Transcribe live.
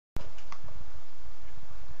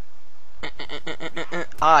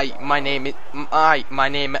My name is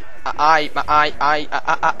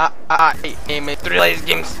Three Lazy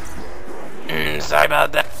Games. Sorry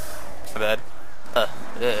about that. My bad. Ugh.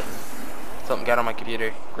 Something got on my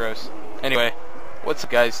computer. Gross. Anyway, what's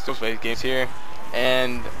up, guys? Still Lazy Games here,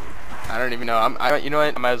 and I don't even know. You know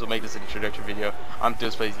what? I might as well make this an introductory video. I'm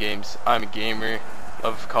Still Lazy Games. I'm a gamer.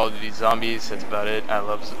 Love Call of Duty Zombies. That's about it. I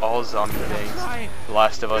love all zombie things. The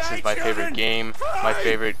Last of Us is my favorite game. My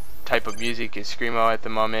favorite type of music is Screamo at the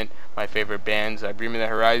moment. My favorite bands are Bring Me the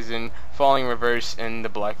Horizon, Falling Reverse, and the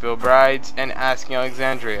Blackville Brides, and Asking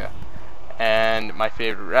Alexandria. And my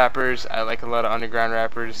favorite rappers, I like a lot of underground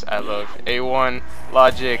rappers. I love A1,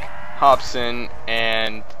 Logic, Hobson,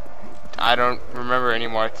 and I don't remember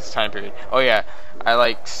anymore at this time period. Oh yeah, I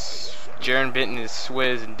like Jaron Benton is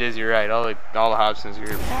Swizz and Dizzy Wright, all the Hobson's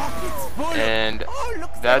group. And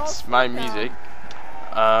that's my music.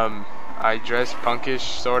 I dress punkish,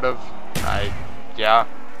 sort of. Yeah.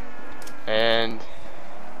 And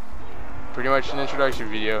pretty much an introduction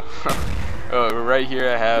video. Right here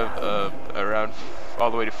I have around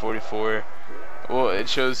all the way to 44. Well, it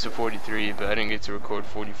shows to 43, but I didn't get to record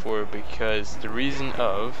 44 because the reason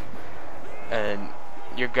of, and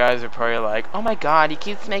your guys are probably like, oh my god, he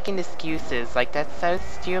keeps making excuses, like that's so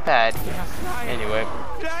stupid. Anyway,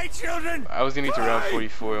 I was gonna get to round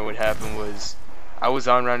 44, and what happened was I was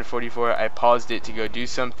on round 44, I paused it to go do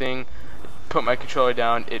something, put my controller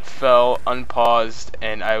down, it fell, unpaused,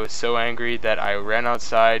 and I was so angry that I ran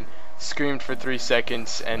outside, screamed for 3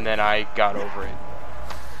 seconds, and then I got over it.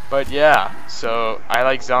 But yeah, so I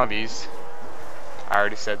like zombies. I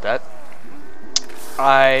already said that.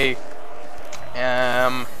 I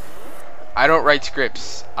don't write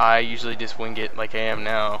scripts. I usually just wing it like I am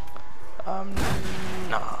now.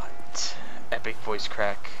 Not epic voice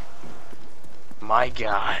crack. My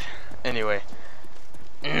god. Anyway.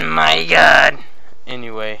 My god.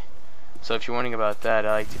 Anyway. So if you're wondering about that,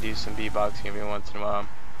 I like to do some beatboxing every once in a while.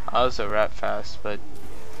 I also rap fast, but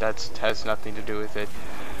that has nothing to do with it.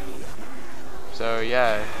 So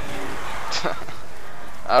yeah.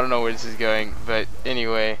 I don't know where this is going, but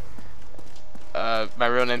anyway. My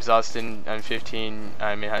real name's Austin. I'm 15.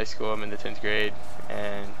 I'm in high school. I'm in the 10th grade,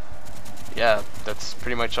 and yeah, that's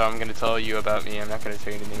pretty much all I'm gonna tell you about me. I'm not gonna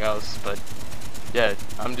tell you anything else, but yeah,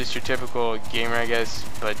 I'm just your typical gamer, I guess.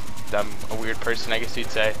 But I'm a weird person, I guess you'd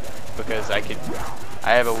say, because I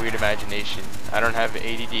have a weird imagination. I don't have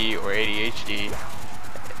ADD or ADHD.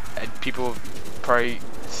 And people probably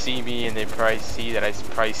see me and they probably see that I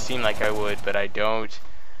probably seem like I would, but I don't.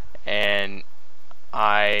 And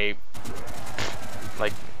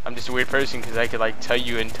I'm just a weird person because I could like tell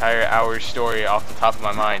you an entire hour story off the top of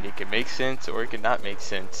my mind. It could make sense or it could not make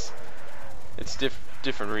sense. It's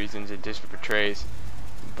different reasons it different portrays.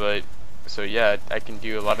 But so yeah, I can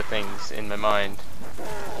do a lot of things in my mind.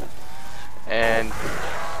 And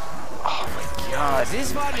oh my god,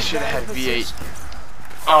 I should have had V8.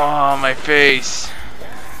 Oh, my face.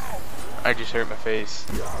 I just hurt my face.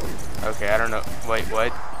 Okay, I don't know. Wait,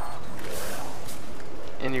 what?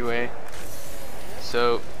 Anyway,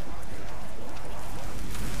 so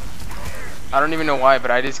I don't even know why,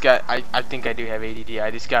 but I think I do have ADD.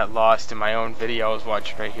 I just got lost in my own video I was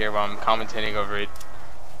watching right here while I'm commentating over it.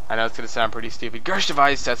 I know it's gonna sound pretty stupid. Gersh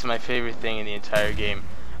device, that's my favorite thing in the entire game.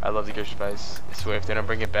 I love the Gersh device. I swear if they don't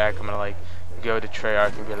bring it back, I'm gonna like go to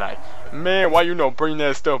Treyarch and be like, man, why you don't bring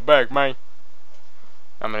that stuff back, man?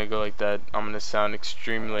 I'm gonna go like that. I'm gonna sound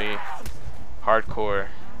extremely hardcore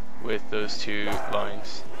with those two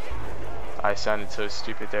lines. I sounded so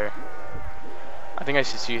stupid there. I think I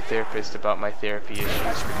should see a therapist about my therapy issues,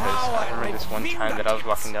 because I remember this one time that I was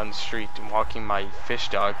walking down the street and walking my fish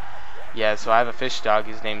dog. Yeah, so I have a fish dog,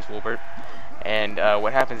 his name's Wilbert. And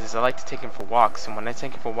what happens is I like to take him for walks, and when I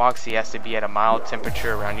take him for walks he has to be at a mild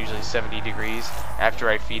temperature around usually 70 degrees after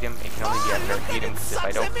I feed him. It can only be after I feed him, because if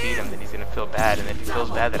I don't feed him then he's going to feel bad, and if he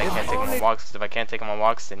feels bad then I can't take him on walks, because if I can't take him on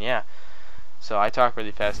walks then yeah. So I talk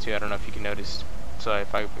really fast too, I don't know if you can notice. So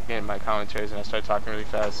if I get in my commentaries and I start talking really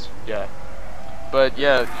fast, yeah. But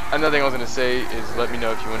yeah, another thing I was going to say is let me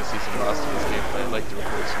know if you want to see some Last of Us gameplay. I'd like to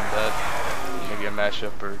record some of that. Maybe a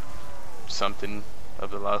mashup or something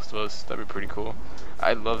of The Last of Us. That'd be pretty cool.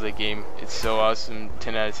 I love that game. It's so awesome.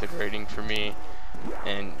 10 out of 10 rating for me.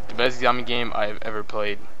 And the best zombie game I've ever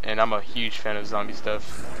played. And I'm a huge fan of zombie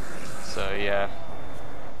stuff. So yeah.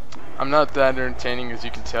 I'm not that entertaining as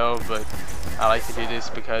you can tell, but I like to do this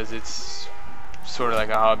because it's sort of like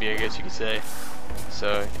a hobby, I guess you could say.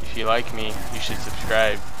 So if you like me, you should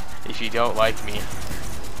subscribe. If you don't like me,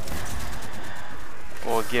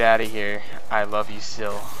 well, get out of here. I love you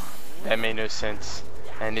still. That made no sense.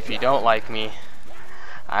 And if you don't like me,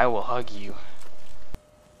 I will hug you.